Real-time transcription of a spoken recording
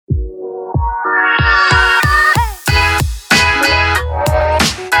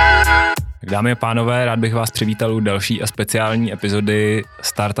Dámy a pánové, rád bych vás přivítal u další a speciální epizody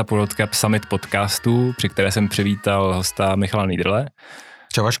Startup World Cup Summit podcastu, při které jsem přivítal hosta Michala Niederle.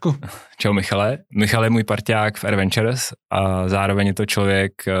 Čau Vašku. Čau Michale. Michal je můj parťák v Air Ventures a zároveň je to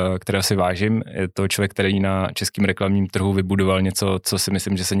člověk, kterého si vážím. Je to člověk, který na českém reklamním trhu vybudoval něco, co si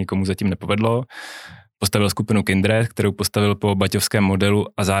myslím, že se nikomu zatím nepovedlo. Postavil skupinu Kindred, kterou postavil po baťovském modelu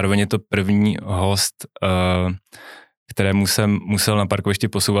a zároveň je to první host, kterému jsem musel na parkovišti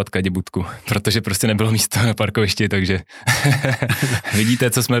posouvat kadibudku, protože prostě nebylo místo na parkovišti, takže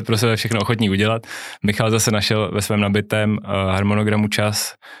vidíte, co jsme pro sebe všechno ochotní udělat. Michal zase našel ve svém nabitém harmonogramu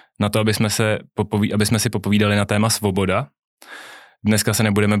čas na to, aby jsme si popovídali na téma svoboda. Dneska se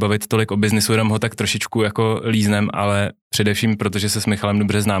nebudeme bavit tolik o biznisu, jenom ho tak trošičku jako líznem, ale především, protože se s Michalem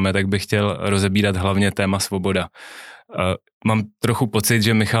dobře známe, tak bych chtěl rozebírat hlavně téma svoboda. Mám trochu pocit,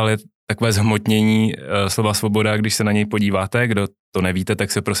 že Michal je takové zhmotnění slova svoboda, když se na něj podíváte. Kdo to nevíte,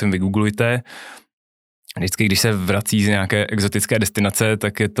 tak se prosím vygooglujte. Vždycky, když se vrací z nějaké exotické destinace,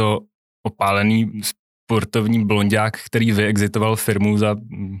 tak je to opálený sportovní blonďák, který vyexitoval firmu za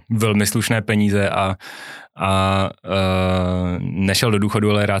velmi slušné peníze a nešel do důchodu,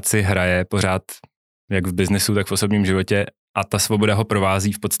 ale rád si hraje pořád jak v biznesu, tak v osobním životě a ta svoboda ho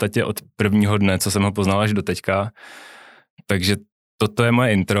provází v podstatě od prvního dne, co jsem ho poznal až do teďka. Takže toto je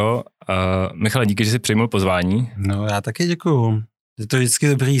moje intro. Michale, díky, že jsi přijmul pozvání. No, já taky děkuju. Je to vždycky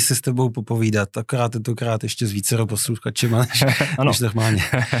dobrý si s tebou popovídat, akorát tentokrát ještě s vícero posluchačima než normálně.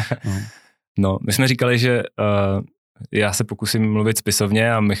 No, my jsme říkali, že já se pokusím mluvit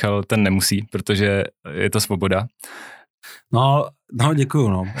spisovně a Michal ten nemusí, protože je to svoboda. No, děkuju,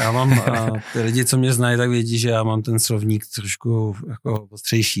 no. Já mám, ty lidi, co mě znají, tak vědí, že já mám ten slovník trošku jako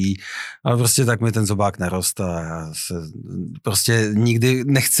ostřejší, ale prostě tak mi ten zobák nerost a já se prostě nikdy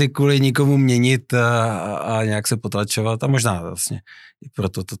nechci kvůli nikomu měnit a nějak se potlačovat a možná vlastně i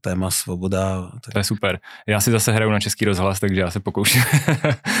proto to téma svoboda. Tak... To je super. Já si zase hraju na Český rozhlas, takže já se pokouším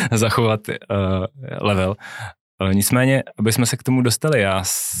zachovat level. Nicméně, aby jsme se k tomu dostali,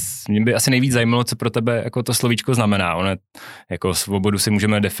 mě by asi nejvíc zajímalo, co pro tebe jako to slovíčko znamená. Ono jako svobodu si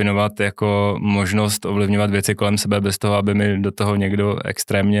můžeme definovat jako možnost ovlivňovat věci kolem sebe bez toho, aby mi do toho někdo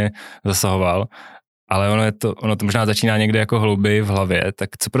extrémně zasahoval. Ale ono to možná začíná někde jako hlouběji v hlavě. Tak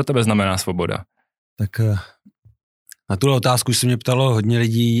co pro tebe znamená svoboda? Tak na tuhle otázku se mě ptalo hodně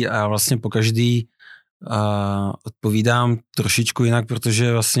lidí a vlastně pokaždý odpovídám trošičku jinak,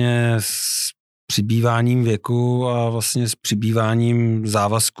 protože vlastně přibýváním věku a vlastně s přibýváním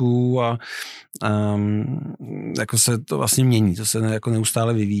závazků a jako se to vlastně mění, to se jako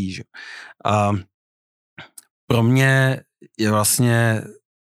neustále vyvíjí. Že? A pro mě je vlastně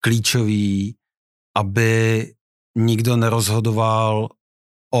klíčový, aby nikdo nerozhodoval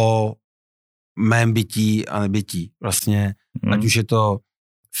o mém bytí a nebytí. Vlastně, ať už je to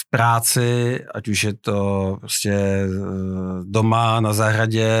v práci, ať už je to prostě doma, na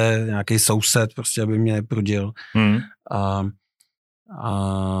zahradě, nějaký soused, prostě, aby mě neprudil.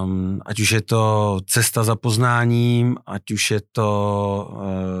 Ať už je to cesta za poznáním, ať už je to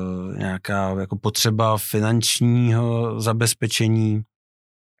nějaká jako potřeba finančního zabezpečení.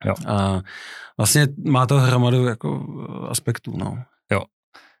 Jo. Vlastně má to hromadu jako aspektů, no. Jo.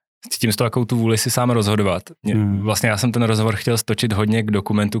 Cítím z toho, jakou tu vůli si sám rozhodovat. Vlastně já jsem ten rozhovor chtěl stočit hodně k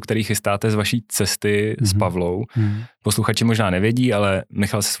dokumentu, který chystáte z vaší cesty s Pavlou. Posluchači možná nevědí, ale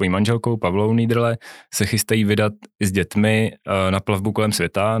Michal se svojí manželkou Pavlou Niederle se chystají vydat i s dětmi na plavbu kolem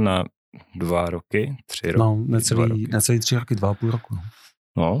světa na 2 roky, 3 roky. No, necelý 3 roky, 2,5 roku.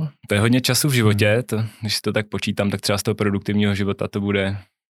 No, to je hodně času v životě. Když si to tak počítám, tak třeba z toho produktivního života to bude,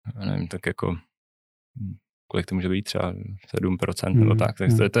 nevím, tak jako... kolik to může být, třeba 7% nebo tak.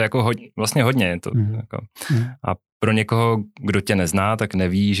 To je jako vlastně hodně. Jako. A pro někoho, kdo tě nezná, tak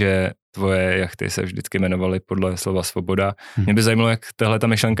neví, že tvoje jachty se vždycky jmenovaly podle slova svoboda. Mě by zajímalo, jak tahle ta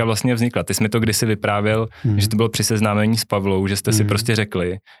myšlenka vlastně vznikla. Ty jsi mi to kdysi vyprávěl, že to bylo při seznámení s Pavlou, že jste si prostě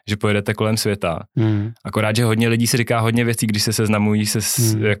řekli, že pojedete kolem světa. Akorát, že hodně lidí si říká hodně věcí, když se seznamují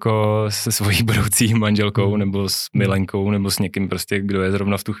jako se svojí budoucí manželkou nebo s milenkou nebo s někým prostě, kdo je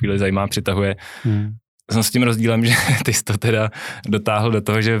zrovna v tu chvíli zajímá, přitahuje. Jsem s tím rozdílem, že ty jsi to teda dotáhl do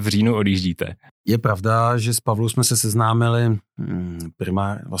toho, že v říjnu odjíždíte. Je pravda, že s Pavlou jsme se seznámili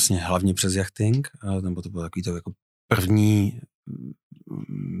vlastně hlavně přes jachting, nebo to bylo takový to jako první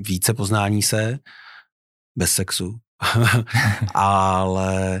více poznání se, bez sexu.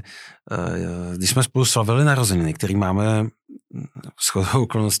 Ale když jsme spolu slavili narozeniny, který máme shodou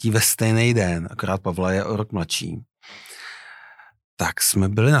okolností ve stejný den, akorát Pavla je o rok mladší, tak jsme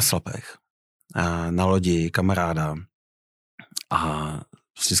byli na Slapech, na lodi kamaráda a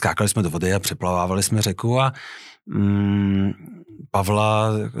prostě skákali jsme do vody a přeplavávali jsme řeku a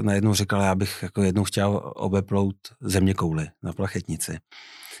Pavla najednou říkala, já bych jako jednou chtěl obeplout zeměkouli na plachetnici.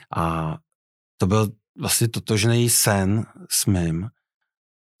 A to byl vlastně totožný sen s mým.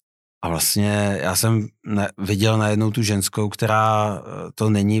 A vlastně já jsem viděl najednou tu ženskou, která to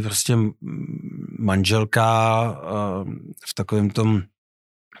není prostě manželka v takovém tom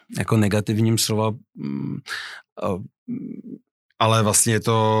jako negativním slova, ale vlastně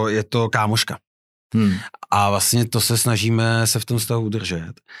je to kámoška. A vlastně to se snažíme se v tom stavu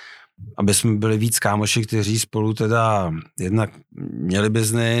udržet. Aby jsme byli víc kámoši, kteří spolu teda jednak měli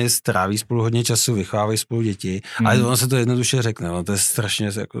biznis, tráví spolu hodně času, vychovávají spolu děti, ale ono se to jednoduše řekne, no, to je strašně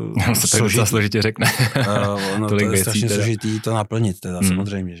jako složitě řekne. Ono to je strašně složitý to naplnit teda,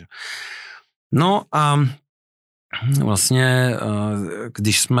 samozřejmě. Že? No a vlastně,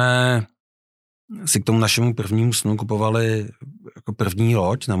 když jsme si k tomu našemu prvnímu snu kupovali jako první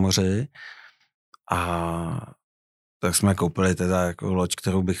loď na moři, a tak jsme koupili teda jako loď,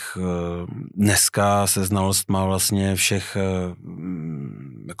 kterou bych dneska se znalostma vlastně všech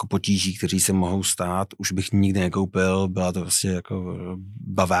jako potíží, kteří se mohou stát, už bych nikdy nekoupil, byla to prostě jako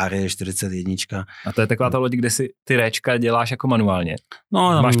Bavárie 41. A to je taková ta loď, kde si ty réčka děláš jako manuálně.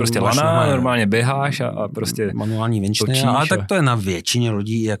 No, máš prostě lana, normálně běháš a prostě manuální vinčny, ale tak to je na většině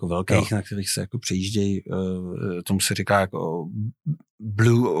lodí jako velkých, na kterých se jako přejíždějí, tomu se říká jako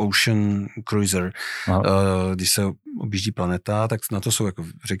Blue Ocean Cruiser, když se objíždí planeta, tak na to jsou jako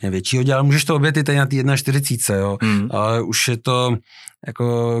řekněme většího děla. Můžeš to objet i tady na ty 1,40, jo, ale už je to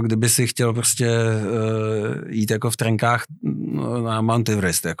jako kdyby si chtěl prostě jít jako v trenkách na Mount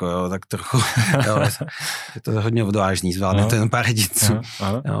Everest, jako jo, tak trochu, jo, je to hodně odvážný, zvládne to jen pár jedinců.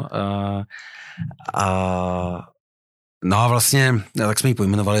 No a vlastně, tak jsme ji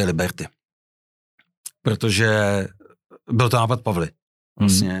pojmenovali Liberty, protože byl to nápad Pavly.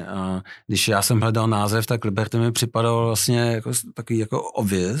 Vlastně, a když já jsem hledal název, tak Liberty mi připadal vlastně jako, takový jako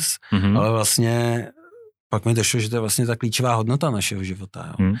obvious, ale vlastně pak mi došlo, že to je vlastně ta klíčová hodnota našeho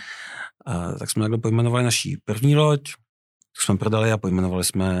života. Jo. A tak jsme takhle pojmenovali naší první loď, tak jsme prodali a pojmenovali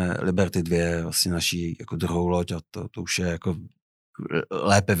jsme Liberty 2, vlastně naší jako druhou loď a to už je jako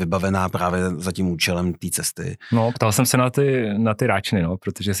lépe vybavená právě za tím účelem té cesty. No, ptal jsem se na ty ráčny, no,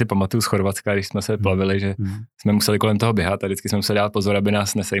 protože si pamatuju z Chorvatska, když jsme se plavili, že jsme museli kolem toho běhat a vždycky jsme museli dát pozor, aby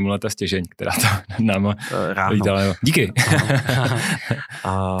nás nesejmula ta stěžeň, která tam náma lítala. Díky.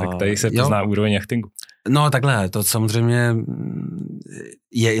 Tak tady se pozná úroveň jachtingu. No takhle, to samozřejmě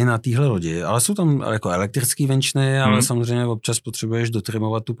je i na téhle lodi, ale jsou tam jako elektrický venčny, ale samozřejmě občas potřebuješ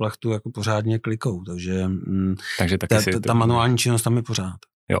dotrimovat tu plachtu jako pořádně klikou, takže taky ta manuální činnost tam je pořád.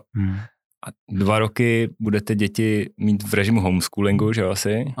 Jo. A 2 roky budete děti mít v režimu homeschoolingu, že jo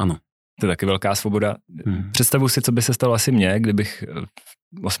asi? Ano. To je taky velká svoboda. Představuji si, co by se stalo asi mně, kdybych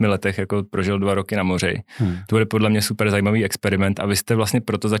v 8 letech jako prožil 2 roky na moři. To bude podle mě super zajímavý experiment a vy jste vlastně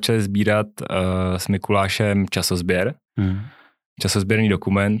proto začali sbírat s Mikulášem časozběr. Časozběrný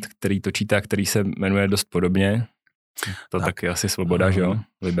dokument, který točíte a který se jmenuje dost podobně. To taky asi svoboda, že jo?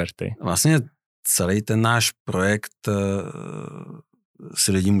 Liberty. Vlastně celý ten náš projekt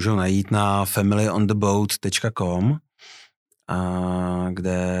si lidi můžou najít na familyontheboat.com,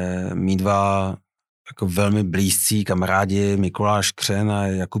 kde mý 2 jako velmi blízcí kamarádi Mikuláš Křen a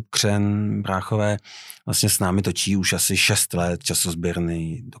Jakub Křen, bráchové, vlastně s námi točí už asi 6 let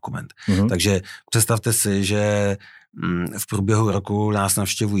časozběrný dokument. Takže představte si, že v průběhu roku nás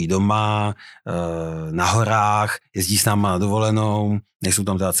navštěvují doma, na horách, jezdí s náma na dovolenou, nejsou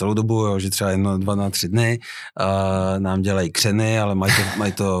tam teda celou dobu, jo, že třeba 1, 2 na 3 dny, nám dělají křeny, ale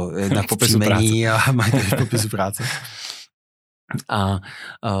mají to jednak v příjmení a mají to v popisu práce. A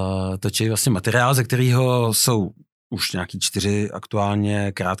točí vlastně materiál, ze kterého jsou už nějaký 4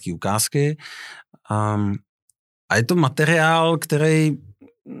 aktuálně krátké ukázky. A je to materiál, který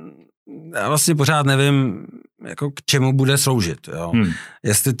já vlastně pořád nevím, jako k čemu bude sloužit. Jo.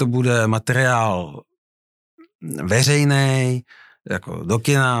 Jestli to bude materiál veřejný, jako do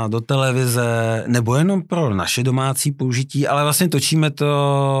kina, do televize, nebo jenom pro naše domácí použití, ale vlastně točíme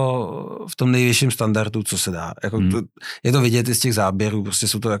to v tom nejvyšším standardu, co se dá. Jako je to vidět i z těch záběrů, prostě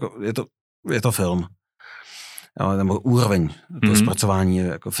jsou to jako, je to film. Jo, nebo úroveň toho zpracování je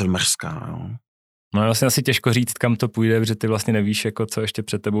jako filmařská. Jo. No vlastně asi těžko říct, kam to půjde, protože ty vlastně nevíš, jako co ještě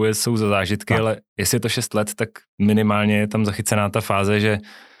před tebou jsou za zážitky, ale jestli je to 6 let, tak minimálně je tam zachycená ta fáze, že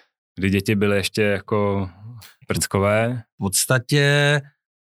kdy děti byly ještě jako prckové. V podstatě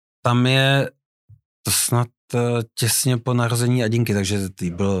tam je to snad těsně po narození Adinky, takže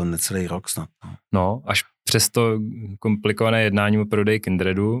tý byl necelý rok snad. No, až přes to komplikované jednání o prodeji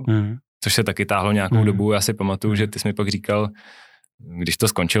Kindredu, což se taky táhlo nějakou dobu. Já si pamatuju, že ty jsi mi pak říkal, když to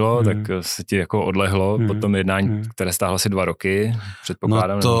skončilo, tak se ti jako odlehlo po tom jednání, které stálo asi 2 roky,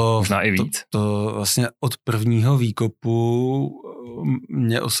 předpokládám, no možná i víc. To vlastně od prvního výkopu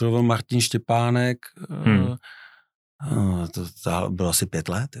mě oslovil Martin Štěpánek, to bylo asi 5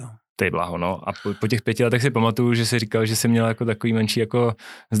 let, jo. Ty blaho, no. A po těch 5 letech si pamatuju, že jsi říkal, že jsi měl jako takový menší jako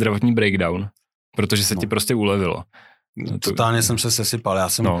zdravotní breakdown, protože se ti prostě ulevilo. Totálně jsem se sesypal, já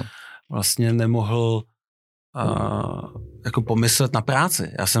jsem vlastně nemohl jako pomyslet na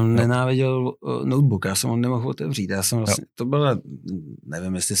práci. Já jsem nenáviděl notebook, já jsem ho nemohl otevřít. Já jsem vlastně, to bylo,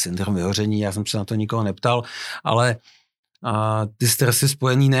 nevím, jestli syndrom vyhoření, já jsem se na to nikoho neptal, ale ty stresy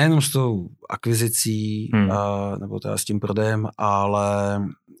spojený nejenom s tou akvizicí nebo teda s tím prodejem, ale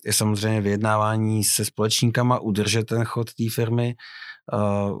je samozřejmě vyjednávání se společníkama, udržet ten chod té firmy,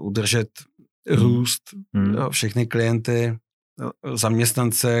 udržet růst, všechny klienty,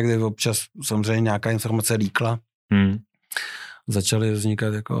 zaměstnance, kde občas samozřejmě nějaká informace líkla. Začaly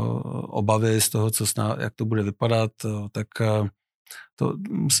vznikat jako obavy z toho, jak to bude vypadat, tak to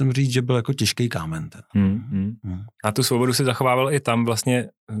musím říct, že byl jako těžký kámen. A tu svobodu si zachovával i tam vlastně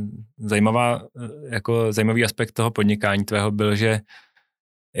zajímavý aspekt toho podnikání tvého byl, že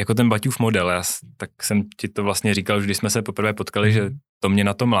jako ten Baťův model, tak jsem ti to vlastně říkal, když jsme se poprvé potkali, že to mě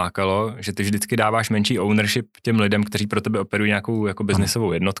na tom lákalo, že ty vždycky dáváš menší ownership těm lidem, kteří pro tebe operují nějakou jako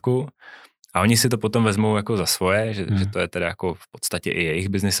biznesovou jednotku a oni si to potom vezmou jako za svoje, že to je teda jako v podstatě i jejich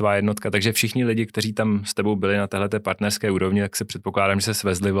biznesová jednotka, takže všichni lidi, kteří tam s tebou byli na téhleté partnerské úrovni, tak se předpokládám, že se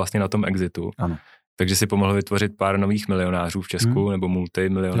svezli vlastně na tom exitu. Ano. Takže si pomohl vytvořit pár nových milionářů v Česku nebo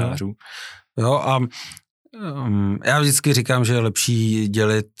multimilionářů. Jo a já vždycky říkám, že je lepší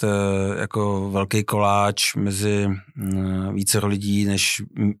dělit jako velký koláč mezi více lidí, než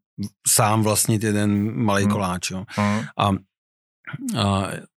sám vlastnit jeden malý koláč. Jo. A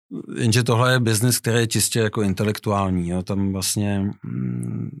jenže tohle je biznis, který je čistě jako intelektuální. Jo. Tam vlastně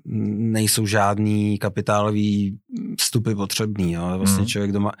nejsou žádný kapitálový vstupy potřebný. Jo. Vlastně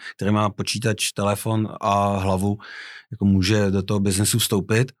člověk, který má počítač, telefon a hlavu, jako může do toho biznesu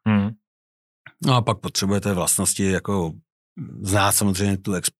vstoupit. No a pak potřebujete vlastnosti jako znát samozřejmě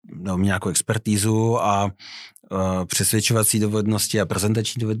nějakou expertízu a přesvědčovací dovednosti a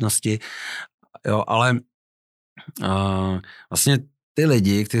prezentační dovednosti, jo, ale vlastně ty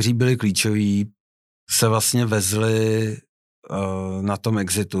lidi, kteří byli klíčoví, se vlastně vezli na tom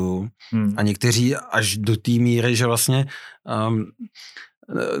exitu a někteří až do té míry, že vlastně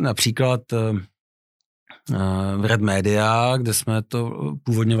například v Red Media, kde jsme to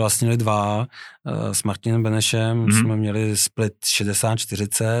původně vlastnili 2, s Martinem Benešem jsme měli split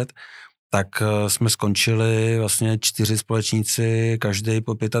 60-40, tak jsme skončili vlastně 4 společníci, každý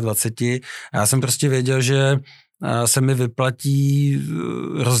po 25. A já jsem prostě věděl, že se mi vyplatí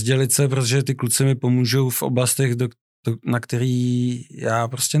rozdělit se, protože ty kluci mi pomůžou v oblastech, na který já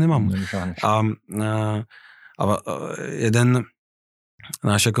prostě nemám. A jeden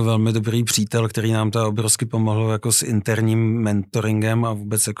náš jako velmi dobrý přítel, který nám to obrovsky pomohl jako s interním mentoringem a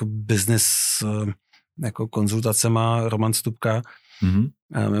vůbec jako business jako konzultacema, Roman Stupka.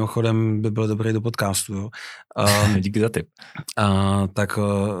 A mimochodem by byl dobrý do podcastu. Jo. Díky za tip. Tak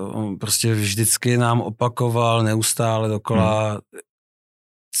prostě vždycky nám opakoval neustále dokola,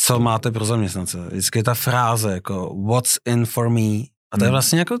 co máte pro zaměstnance. Vždycky je ta fráze jako what's in for me. A to je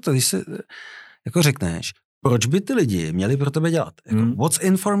vlastně jako to, když si jako řekneš, proč by ty lidi měli pro tebe dělat? Jako, what's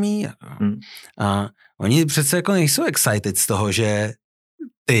in for me? Jako. A oni přece jako nejsou excited z toho, že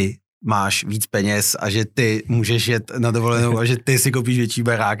ty máš víc peněz a že ty můžeš jet na dovolenou a že ty si koupíš větší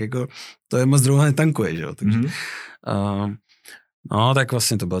barák. Jako, to je moc dlouho netankuje. Že? Takže, no, tak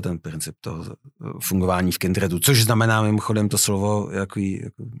vlastně to byl ten princip toho fungování v Kindredu, což znamená mimochodem to slovo jako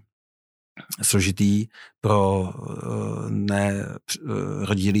složitý pro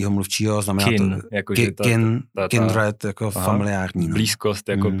nerodilýho mluvčího, znamená kin, to jako kindred, jako familiární. No. Blízkost,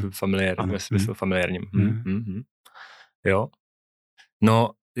 jako familiární, ve smyslu familiárním. Jo. No,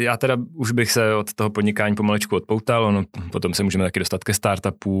 já teda už bych se od toho podnikání pomalečku odpoutal, no, potom se můžeme taky dostat ke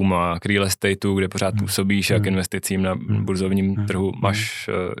startupům a k real estateu, kde pořád působíš a k investicím na burzovním trhu. Máš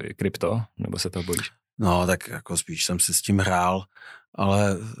krypto, nebo se toho bojíš? No, tak jako spíš jsem si s tím hrál,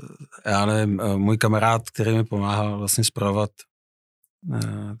 ale já nevím, můj kamarád, který mi pomáhal vlastně spravovat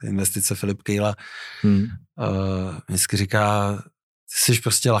ty investice, Filip Kejla, vždycky říká, ty jsi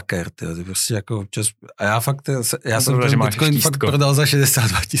prostě laker, ty prostě jako občas, a já fakt, já jsem ten Bitcoin fakt prodal za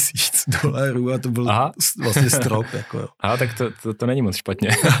 $62,000 a to byl vlastně strop. Jako. Aha, tak to není moc špatně.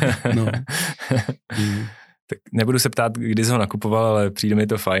 No. Tak nebudu se ptát, kdy jsi ho nakupoval, ale přijde mi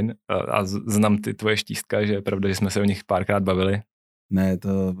to fajn a znám ty tvoje štístka, že je pravda, že jsme se o nich párkrát bavili. Ne,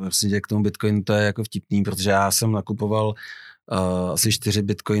 to prostě k tomu Bitcoinu to je jako vtipný, protože já jsem nakupoval asi 4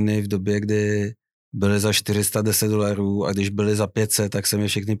 bitcoiny v době, kdy byly za $410 a když byly za 500, tak jsem je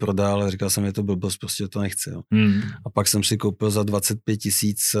všechny prodal a říkal jsem, je to blbost, prostě to nechci. Jo. A pak jsem si koupil za 25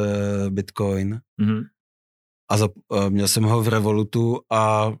 000 bitcoin a měl jsem ho v Revolutu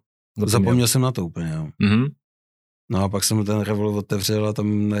a zapomněl jsem na to úplně. Jo. No a pak jsem ten Revolut otevřel a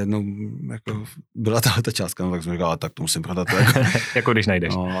tam najednou jako byla ta částka, no, tak jsem říkal, tak to musím prodat. Jako když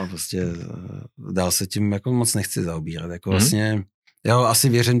najdeš. No a prostě dál se tím jako moc nechci zaobírat. Jako vlastně, já asi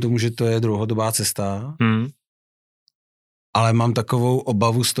věřím tomu, že to je dlouhodobá cesta, ale mám takovou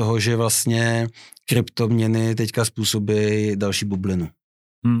obavu z toho, že vlastně kryptoměny teďka způsobí další bublinu.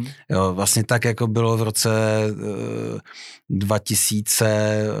 Jo, vlastně tak, jako bylo v roce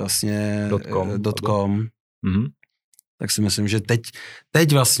 2000 vlastně .com. Tak si myslím, že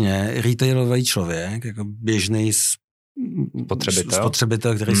teď vlastně retailový člověk, jako běžný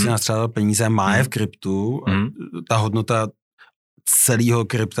spotřebitel, který si nastřádal peníze, má je v kryptu, a ta hodnota celého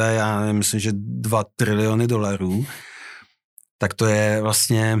krypta je, já nevím, myslím, že $2 triliony, tak to je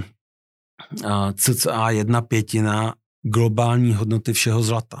vlastně cca 1/5 globální hodnoty všeho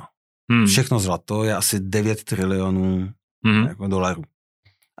zlata. Všechno zlato je asi 9 trilionů jako dolarů.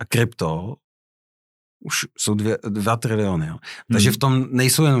 A krypto už jsou 2 triliony. Jo. Takže v tom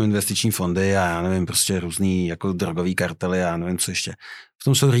nejsou jenom investiční fondy a já nevím, prostě různý jako drogový kartely a já nevím, co ještě. V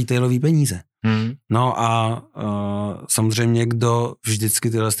tom jsou retailový peníze. No a samozřejmě, kdo vždycky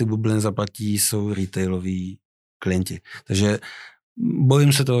tyhle bubliny zaplatí, jsou retailoví klienti. Takže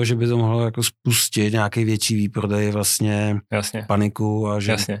bojím se toho, že by to mohlo jako spustit nějaký větší výprodej vlastně paniku a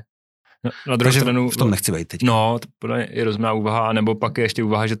že... Jasně. No, na druhou stranu, v tom nechci být teď. No, to je rozumná úvaha, nebo pak je ještě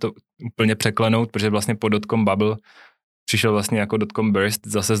úvaha, že to úplně překlenout, protože vlastně po dotcom bubble přišel vlastně jako dotcom burst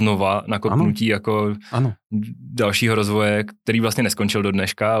zase znova nakopnutí jako dalšího rozvoje, který vlastně neskončil do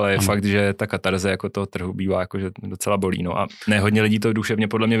dneška, ale je fakt, že ta katarze jako toho trhu bývá jako, že docela bolí. No a ne hodně lidí to duševně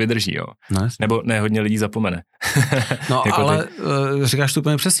podle mě vydrží, jo. Nebo ne hodně lidí zapomene. No jako ale říkáš to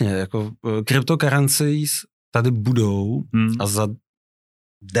úplně přesně, jako cryptocurrencies tady budou a za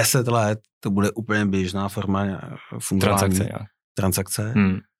 10 let to bude úplně běžná forma fungování. Transakce.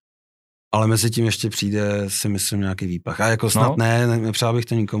 Ale mezi tím ještě přijde, si myslím, nějaký výpach. A jako snad nepřál bych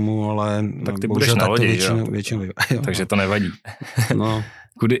to nikomu, ale tak ty budeš na lodi, většinou. Takže to nevadí. No.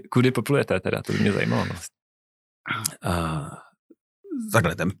 Kudy poplujete teda? To by mě zajímalo.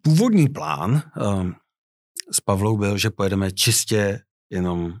 Takhle, ten původní plán s Pavlou byl, že pojedeme čistě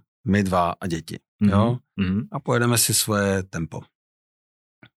jenom my dva a děti. Jo? A pojedeme si svoje tempo.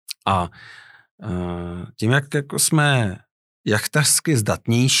 A tím, jak jako jsme jachtařsky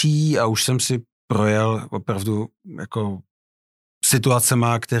zdatnější a už jsem si projel opravdu jako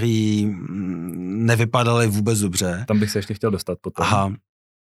situacema, který nevypadaly vůbec dobře. Tam bych se ještě chtěl dostat potom. Aha.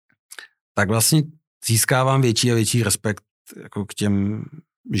 Tak vlastně získávám větší a větší respekt jako k těm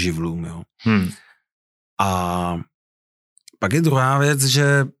živlům. Jo. A pak je druhá věc,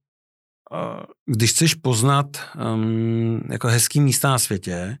 že když chceš poznat jako hezký místa na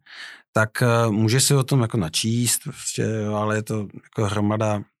světě, tak můžeš si o tom jako načíst, prostě, ale je to jako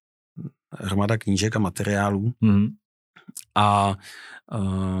hromada knížek a materiálů. A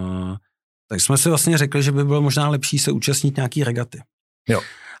tak jsme si vlastně řekli, že by bylo možná lepší se účastnit nějaký regaty. Jo.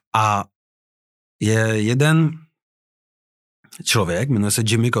 A je jeden člověk, jmenuje se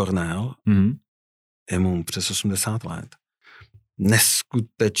Jimmy Cornell, je mu přes 80 let,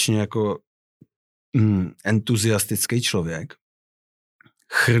 neskutečně jako entuziastický člověk,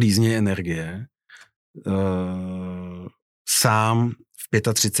 chlízně energie, sám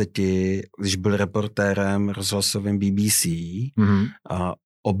v 35, když byl reportérem rozhlasovým BBC, a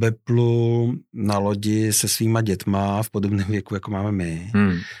obeplul na lodi se svýma dětma v podobném věku, jako máme my,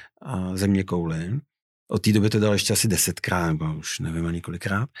 a zeměkouli. Od té doby to dal ještě asi 10krát, nebo už nevím ani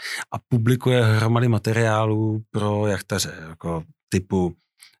kolikrát, a publikuje hromady materiálů pro jachtaře, jako typu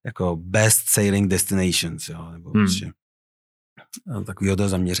jako best sailing destinations, jo, nebo prostě takovýho do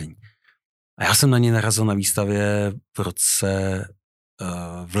zaměření. A já jsem na něj narazil na výstavě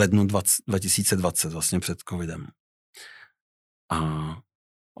v lednu 2020, vlastně před covidem. A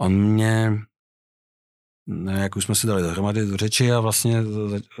on mě, jak už jsme se dali dohromady do řeči a vlastně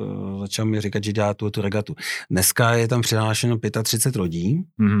začal mi říkat, že dělá tu regatu. Dneska je tam přihlášeno 35 lodí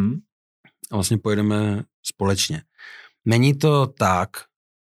a vlastně pojedeme společně. Není to tak,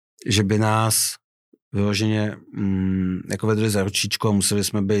 že by nás vyloženě jako vedli za ručičku a museli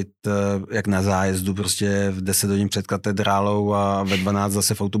jsme být jak na zájezdu prostě v 10 hodin před katedrálou a ve 12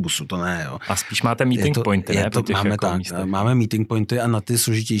 zase v autobusu, to ne, jo. A spíš máte meeting pointy, ne? Máme meeting pointy a na ty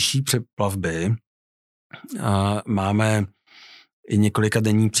složitější přeplavby máme i několika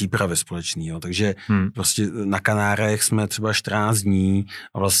denní přípravy společný, jo. Takže prostě na Kanárech jsme třeba 14 dní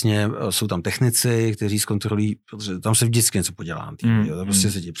a vlastně jsou tam technici, kteří zkontrolují, protože tam se vždycky něco podělá. Jo.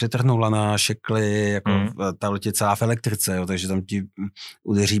 Prostě se ti přetrhnou lana, šekly, jako ta loď je celá v elektrice, jo, takže tam ti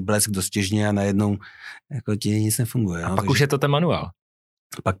udeří blesk do stěžně a najednou jako ti nic nefunguje. A jo, pak už je to ten manuál.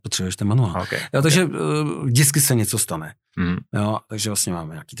 Pak potřebuješ ten manuál. Okay. Takže vždycky se něco stane. Jo, takže vlastně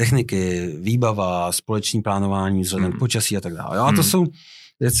máme nějaké techniky, výbava, společné plánování vzhledem k počasí a tak dále. Jo, a to jsou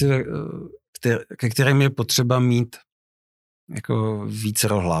věci, ke kterým je potřeba mít jako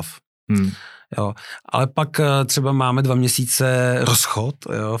vícero hlav. Jo, ale pak třeba máme 2 měsíce rozchod,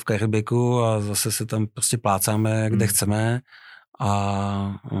 jo, v Karibiku a zase se tam prostě plácáme, kde chceme.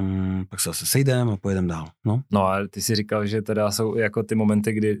 A pak se zase sejdeme a pojedeme dál. No a ty si říkal, že teda jsou jako ty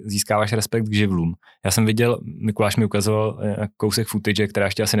momenty, kdy získáváš respekt k živlům. Já jsem viděl, Mikuláš mi ukazoval kousek footage, která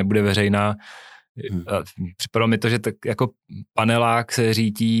ještě asi nebude veřejná. Připadalo mi to, že tak jako panelák se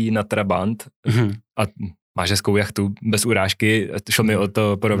řítí na trabant a máš hezkou jachtu bez urážky, šlo mi o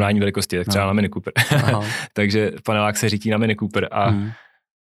to porovnání velikosti, tak třeba na Mini Cooper. Takže panelák se řítí na Mini Cooper a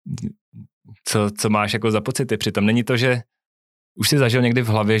co máš jako za pocity přitom? Není to, že už jsi zažil někdy v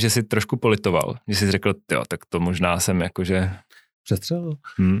hlavě, že jsi trošku politoval, že jsi řekl, jo, tak to možná jsem jakože... Přestřelil.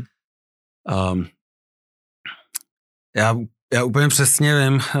 Já úplně přesně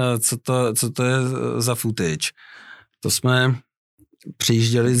vím, co to je za footage. To jsme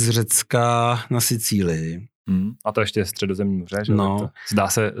přijížděli z Řecka na Sicílii. A to ještě Středozemní moře, že? No, to zdá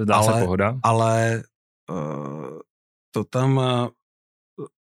se pohoda. Ale to tam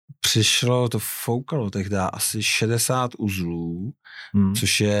přišlo, to foukalo tehdy asi 60 uzlů,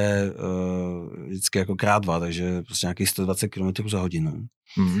 což je vždycky jako krát 2, takže prostě nějakých 120 km za hodinu.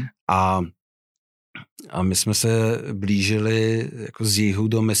 A my jsme se blížili jako z jihu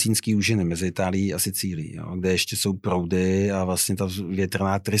do Mesínské úžiny mezi Itálií a Sicílií, jo, kde ještě jsou proudy a vlastně ta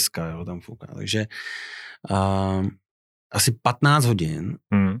větrná tryska, jo, tam fouká. Takže asi 15 hodin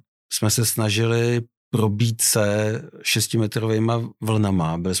jsme se snažili probít se 6metrovýma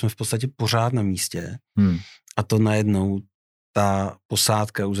vlnama. Byli jsme v podstatě pořád na místě a to najednou ta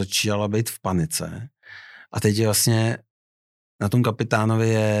posádka už začala být v panice. A teď je vlastně na tom kapitánovi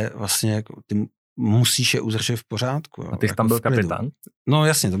je vlastně jako, ty musíš je udržet v pořádku. Jo, a ty jako tam byl kapitán? No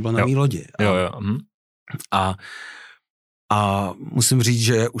jasně, to bylo na mý lodi. A musím říct,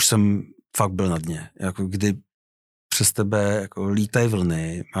 že už jsem fakt byl na dně. Jako kdy přes tebe jako lítají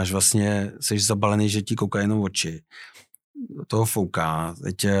vlny, máš vlastně, jsi zabalený, že ti koukají jenom oči. Toho fouká.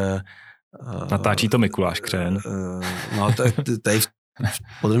 Teď natáčí to Mikuláš Křén. No, tady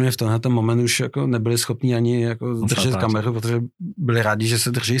podle mě v tomhle moment už jako nebyli schopni ani jako držet kameru, protože byli rádi, že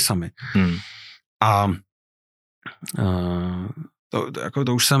se drží sami. A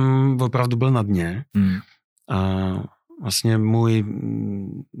to už jsem opravdu byl na dně. A vlastně můj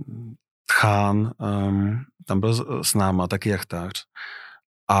tchán tam byl s náma, taky jachtář.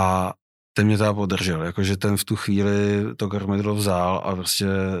 A ten mě teda podržel, jakože ten v tu chvíli to kormidlo vzal a prostě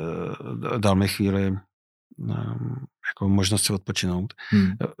dal mi chvíli jako možnost si odpočinout.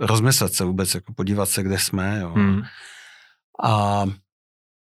 Rozmyslet se vůbec, jako podívat se, kde jsme. Jo. A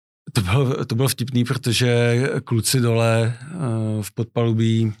to bylo vtipný, protože kluci dole v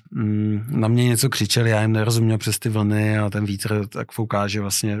podpalubí na mě něco křičeli, já jim nerozuměl přes ty vlny a ten vítr tak fouká, že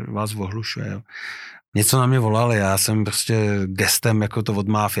vlastně vás ohlušuje. Jo. Něco na mě volali, já jsem prostě gestem jako to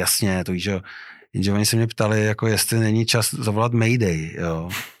odmáv jasně, to víš, že jenže oni se mě ptali, jako jestli není čas zavolat Mayday, jo.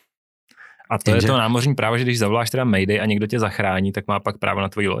 A to je to námořní právo, že když zavoláš teda Mayday a někdo tě zachrání, tak má pak právo na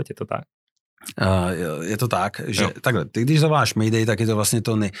tvoji loď, je to tak? Je to tak, že takhle, ty když zavoláš Mayday, tak je to vlastně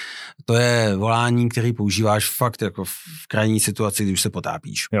to je volání, který používáš fakt jako v krajní situaci, když se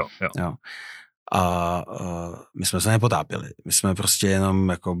potápíš. Jo. A my jsme se nepotápili. My jsme prostě jenom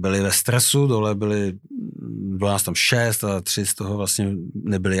jako byli ve stresu, dole bylo nás tam 6 a 3 z toho vlastně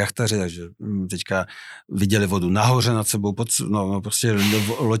nebyli jachtaři, takže teďka viděli vodu nahoře nad sebou, prostě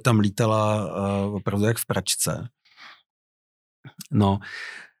loď tam lítala opravdu jak v pračce. No,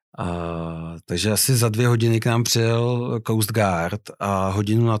 takže asi za 2 hodiny k nám přijel Coast Guard a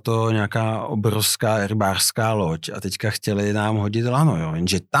hodinu na to nějaká obrovská rybářská loď a teďka chtěli nám hodit lano, jo,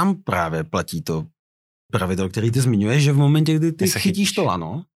 jenže tam právě platí to pravidlo, který ty zmiňuješ, že v momentě, kdy ty chytíš to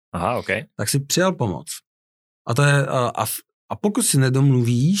lano, tak si přijal pomoc. A to je, a pokud si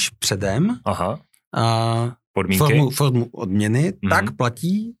nedomluvíš předem formu odměny, tak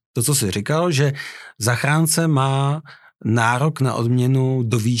platí to, co jsi říkal, že zachránce má nárok na odměnu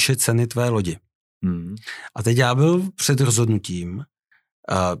do výše ceny tvé lodi. A teď já byl před rozhodnutím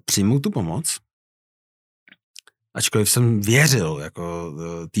přijmout tu pomoc, ačkoliv jsem věřil jako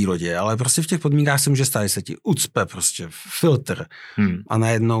té lodě, ale prostě v těch podmínkách se může stát, že se ti ucpe prostě filtr a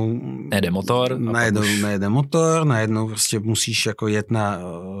najednou nejede motor, najednou prostě musíš jako jet na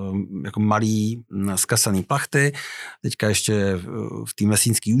jako malý skasaný plachty, teďka ještě v té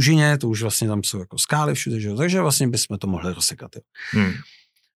Mesínské úžině, to už vlastně tam jsou jako skály všude, že? Takže vlastně bychom to mohli rozsekat.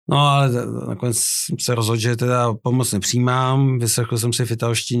 No ale nakonec jsem se rozhodl, že teda pomoc nepřijímám, vyslechl jsem si v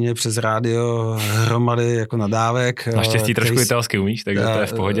italštině přes rádio hromady jako nadávek. Naštěstí trošku italsky umíš, takže to je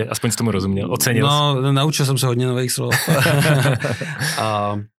v pohodě, aspoň jsi tomu rozuměl, ocenil jsi. No, naučil jsem se hodně nových slov.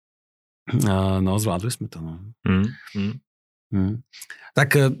 No, zvládli jsme to, no.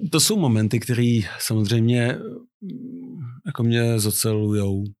 Tak to jsou momenty, které samozřejmě jako mě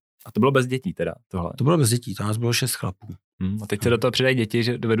zocelujou. A to bylo bez dětí teda, tohle? To bylo bez dětí, to nás bylo 6 chlapů. A teď se do toho přidají děti,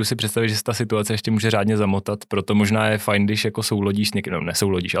 že dovedu si představit, že se ta situace ještě může řádně zamotat, proto možná je fajn, když jako souloďíš s někým, no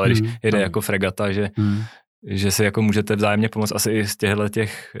nesouloďíš, ale když jede jako fregata, že si jako můžete vzájemně pomoct asi i z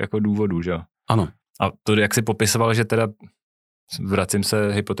těch jako důvodů, že jo? Ano. A to, jak jsi popisoval, že teda vracím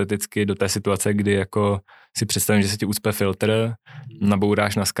se hypoteticky do té situace, kdy jako si představím, že se ti ucpe filtr,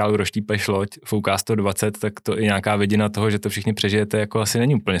 nabouráš na skálu, rozštípeš loď, fouká 120, tak to i nějaká vidina toho, že to všichni přežijete, jako asi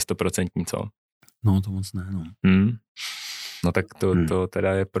není úplně 100%, co? No, to moc ne, no. No tak to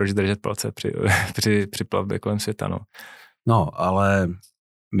teda je proč držet palce při plavbě kolem světa, no. No, ale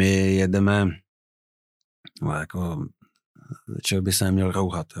my jedeme, no, jako, člověk by se neměl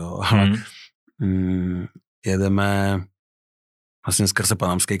rouhat, jo, ale jedeme vlastně skrze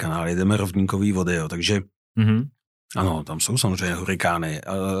Panamský kanál, jedeme rovníkový vody, jo, takže ano, tam jsou samozřejmě hurikány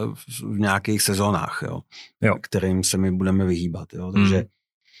v nějakých sezónách, jo, kterým se my budeme vyhýbat, jo, takže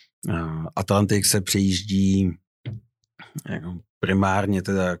Atlantik se přejíždí jako primárně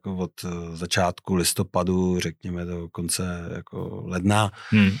teda jako od začátku listopadu, řekněme do konce jako ledna,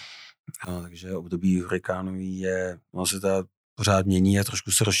 takže období hurikánový je, ono se teda pořád mění a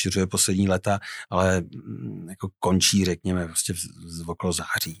trošku se rozšiřuje poslední léta, ale jako končí, řekněme, prostě v okolo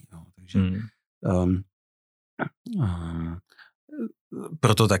září. No. Takže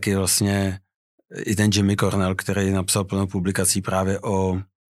proto taky vlastně i ten Jimmy Cornell, který napsal plnou publikací právě o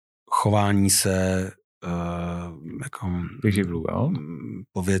chování se jako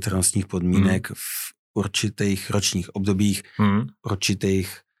povětrnostních podmínek v určitých ročních obdobích, v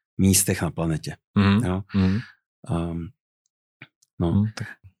určitých místech na planetě. Jo? No.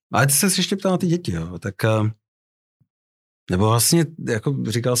 Ale ty se ještě ptal na ty děti, jo. Tak nebo vlastně, jako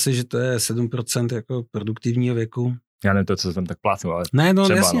říkal jsi, že to je 7% jako produktivního věku. Já nevím to, co jsem tak plácnu, ale ne, no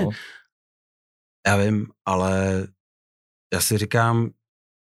třeba, jasně. No. Já vím, ale já si říkám,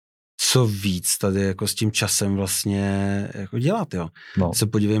 co víc tady jako s tím časem vlastně jako dělat, jo. No. Se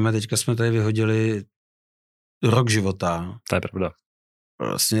podívejme, teďka jsme tady vyhodili rok života. To je pravda.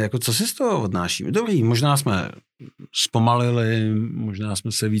 Vlastně jako co si z toho odnášíme? Dobrý, možná jsme zpomalili, možná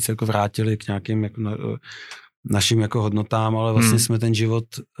jsme se víc jako vrátili k nějakým jako našim jako hodnotám, ale vlastně jsme ten život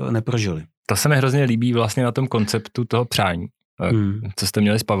neprožili. To se mi hrozně líbí vlastně na tom konceptu toho přání, co jste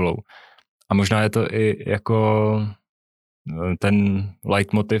měli s Pavlou. A možná je to i jako ten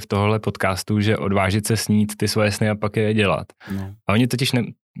leitmotiv tohohle podcastu, že odvážit se snít ty svoje sny a pak je dělat. No. A oni totiž,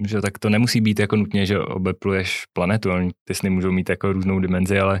 že tak to nemusí být jako nutně, že obepluješ planetu, oni ty sny můžou mít jako různou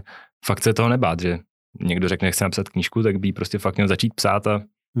dimenzi, ale fakt se toho nebát, že někdo řekne, že chce napsat knížku, tak by prostě fakt měl začít psát a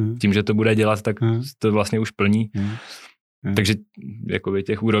tím, že to bude dělat, tak to vlastně už plní. Takže jakoby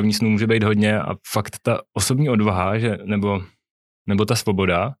těch úrovní snů může být hodně a fakt ta osobní odvaha, že, nebo ta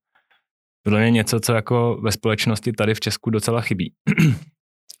svoboda, podle mě něco, co jako ve společnosti tady v Česku docela chybí.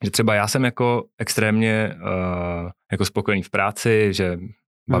 Že třeba já jsem jako extrémně jako spokojený v práci, že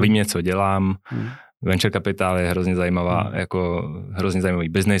baví mě, co dělám. Venture Capital je hrozně zajímavá, jako hrozně zajímavý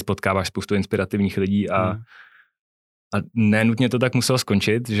biznis, potkáváš spoustu inspirativních lidí a nenutně to tak muselo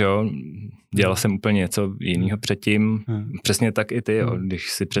skončit, že jo. Dělal jsem úplně něco jiného předtím. Přesně tak i ty, jo.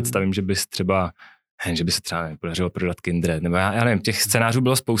 Když si představím, že bys třeba že by se třeba nepodařilo prodat Kindred, nebo já nevím, těch scénářů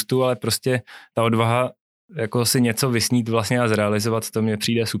bylo spoustu, ale prostě ta odvaha jako si něco vysnít vlastně a zrealizovat, to mně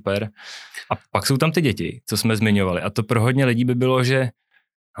přijde super. A pak jsou tam ty děti, co jsme zmiňovali. A to pro hodně lidí by bylo, že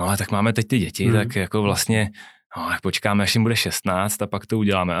no tak máme teď ty děti, tak jako vlastně no, počkáme, až jim bude 16 a pak to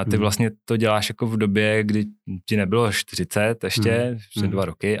uděláme. A ty vlastně to děláš jako v době, kdy ti nebylo 40 ještě 2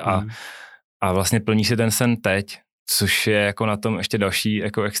 roky a vlastně plní si ten sen teď, což je jako na tom ještě další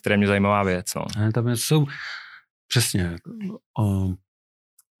jako extrémně zajímavá věc. No. Tam jsou přesně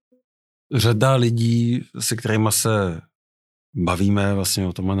řada lidí, se kterými se bavíme vlastně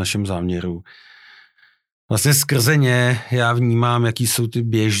o tomhle našem záměru. Vlastně skrze ně já vnímám, jaký jsou ty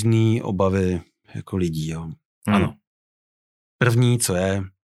běžné obavy jako lidí. Jo. Ano. První, co je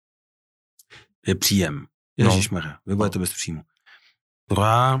příjem. Ježišmarja, vy budete bez příjmu.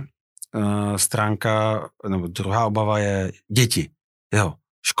 Druhá stránka, nebo druhá obava je děti, jo,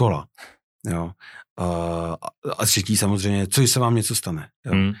 škola, jo. A třetí samozřejmě, co se vám něco stane,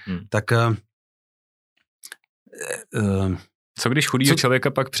 jo. Tak co když chudýho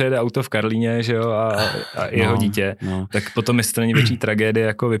člověka pak přejede auto v Karlíně, že jo, a jeho dítě, tak potom jestli to není větší tragédie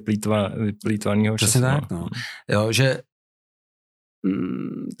jako vyplýtvanýho času. Přesně tak, no. Jo, že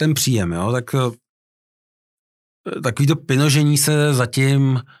ten příjem, jo, tak takový to pinožení se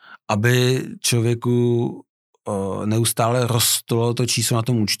zatím, aby člověku neustále rostlo to číslo na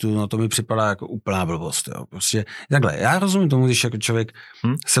tom účtu, no to mi připadá jako úplná blbost, jo. Prostě takhle, já rozumím tomu, když jako člověk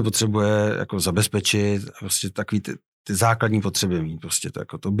se potřebuje jako zabezpečit, prostě takový ty základní potřeby mít, prostě to,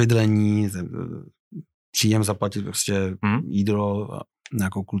 jako to bydlení, příjem zaplatit prostě jídlo a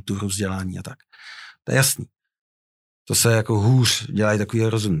nějakou kulturu, vzdělání a tak. To je jasný. To se jako hůř dělají takové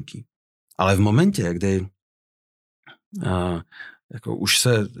rozhodnutí. Ale v momentě, kdy jako už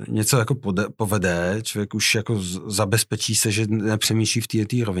se něco jako povede, člověk už jako zabezpečí se, že nepřemýšlí v té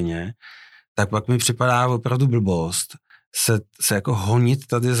rovině, tak pak mi připadá opravdu blbost se jako honit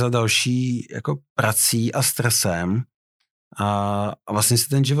tady za další jako prací a stresem a vlastně si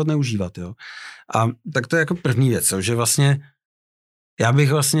ten život neužívat, jo. A tak to je jako první věc, jo, že vlastně já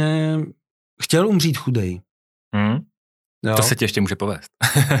bych vlastně chtěl umřít chudej. Jo. To se ti ještě může povést.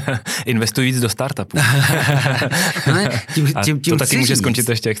 Investuj víc do startupu. tím to taky může skončit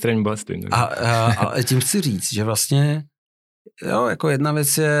ještě extrémním bohatstvím. A tím chci říct, že vlastně jo, jako jedna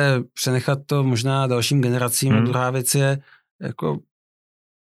věc je přenechat to možná dalším generacím, a druhá věc je jako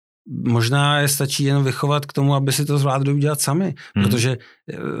možná je stačí jenom vychovat k tomu, aby si to zvládli udělat sami, protože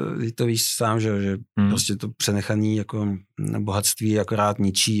to víš sám, že prostě to přenechaný jako bohatství akorát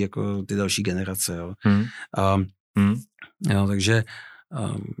ničí jako ty další generace, jo. Jo, takže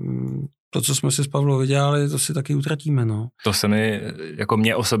to, co jsme si s Pavlou vydělali, to si taky utratíme, no. To se mi, jako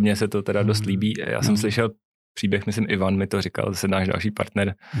mně osobně se to teda dost líbí. Já jsem slyšel příběh, myslím, Ivan mi to říkal, zase náš další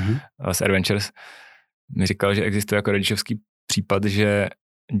partner z Adventures, mi říkal, že existuje jako rodičovský případ, že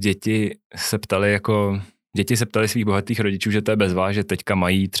děti se ptali svých bohatých rodičů, že to je bezvá, že teďka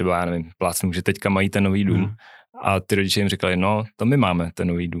mají třeba, já nevím, plácnu, že teďka mají ten nový dům. A ty rodiče jim říkali, no, to my máme, ten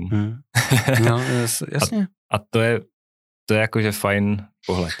nový dům. No, jasně. A to je jakože fajn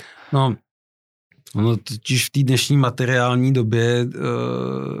pohled. No totiž v té dnešní materiální době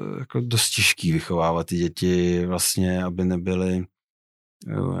jako dost těžký vychovávat ty děti vlastně, aby nebyly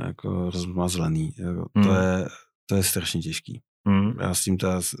jako rozmazlený. To je strašně těžký. Já s tím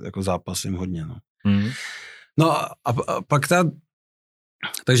jako zápasím hodně, no. No a pak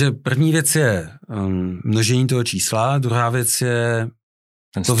takže první věc je množení toho čísla, druhá věc je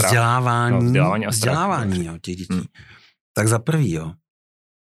to vzdělávání těch dětí. Tak za prvý, jo.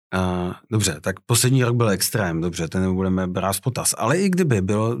 Dobře, tak poslední rok byl extrém, dobře, ten nebudeme brát v potaz, ale i kdyby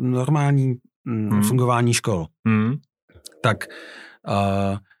bylo normální fungování škol, tak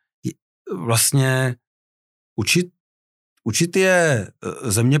vlastně učit je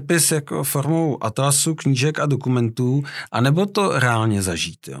zeměpis jako formou atlasu, knížek a dokumentů, anebo to reálně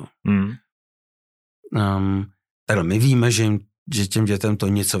zažít, jo. Takhle, my víme, že těm dětem to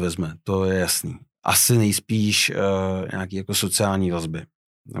něco vezme, to je jasný. Asi nejspíš nějaký jako sociální vazby,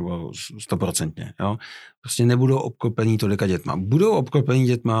 nebo 100%, jo. Prostě nebudou obklopení tolika dětma. Budou obklopení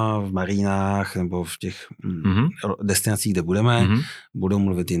dětma v marínách, nebo v těch destinacích, kde budeme, budou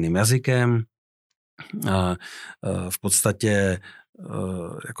mluvit jiným jazykem. V podstatě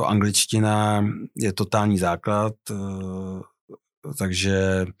jako angličtina je totální základ,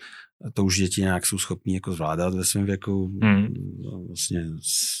 takže to už děti nějak jsou schopní jako zvládat ve svém věku, vlastně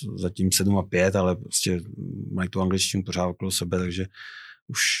zatím 7 a 5, ale prostě mají tu angličtinu pořád okolo sebe, takže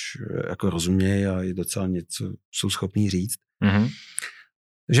už jako rozumějí a i docela něco jsou schopní říct.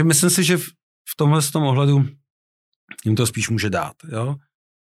 Takže myslím si, že v tomhle z tom ohledu jim to spíš může dát, jo.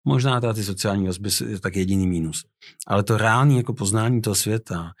 Možná ty sociální vazby je tak jediný mínus. Ale to reální jako poznání toho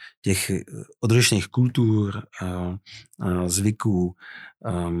světa, těch odlišných kultur, zvyků,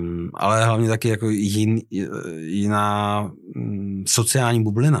 ale hlavně taky jako jiná sociální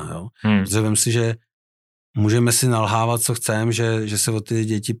bublina. Jo? Protože vem si, že můžeme si nalhávat, co chceme, že se o ty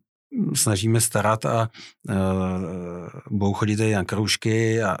děti snažíme starat a budou chodit tady na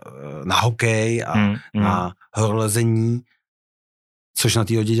kroužky a na hokej a na horolezení, což na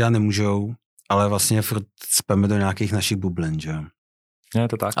ty děti dělat nemůžou, ale vlastně furt speme do nějakých našich bublin, že? Je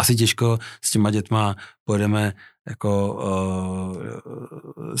to tak. Asi těžko s těma dětma pojedeme jako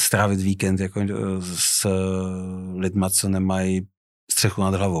strávit víkend jako s lidma, co nemají střechu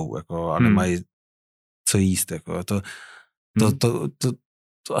nad hlavou jako, a nemají co jíst. Jako.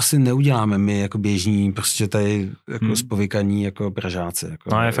 to asi neuděláme my jako běžní, prostě tady jako spovykaní jako Pražáci. Jako,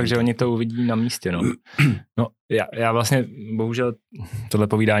 no je fakt, že oni to uvidí na místě, no. No já vlastně, bohužel, tohle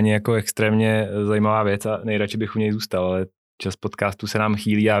povídání je jako extrémně zajímavá věc a nejradši bych u něj zůstal, ale čas podcastu se nám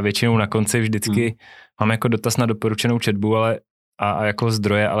chýlí a většinou na konci vždycky mám jako dotaz na doporučenou četbu, ale a jako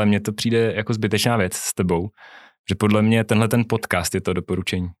zdroje, ale mně to přijde jako zbytečná věc s tebou, že podle mě tenhle ten podcast je to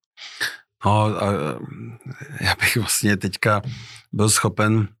doporučení. No, a já bych vlastně teďka byl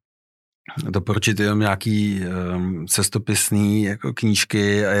schopen doporučit jenom nějaký cestopisný jako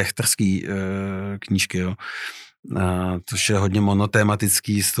knížky a jachterský knížky, jo. Což je hodně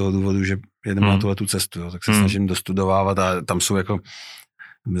monotématický z toho důvodu, že jedeme na tuhletu cestu, jo. Tak se snažím dostudovávat a tam jsou jako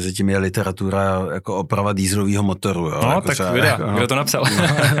mezi tím je literatura jako oprava dieselového motoru. Jo. No, jako tak třeba, videa, kdo to napsal?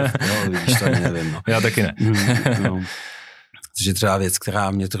 No, vidíš, to ani nevím. No. Já taky ne. No. Což je třeba věc,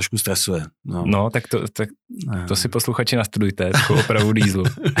 která mě trošku stresuje. No tak to si posluchači nastudujte, takovou opravu dieselu.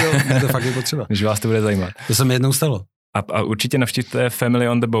 Jo, to fakt je potřeba. Když vás to bude zajímat. To se mi jednou stalo. A určitě navštivte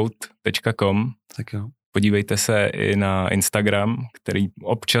familyontheboat.com. Tak jo. Podívejte se i na Instagram, který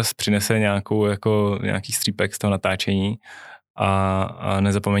občas přinese nějaký střípek z toho natáčení a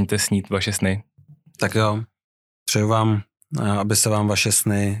nezapomeňte snít vaše sny. Tak jo, přeju vám, aby se vám vaše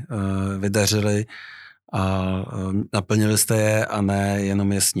sny vydařily a naplnili jste je a ne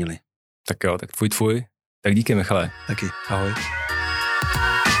jenom je snili. Tak jo, tak tvůj. Tak díky, Michale. Taky, ahoj.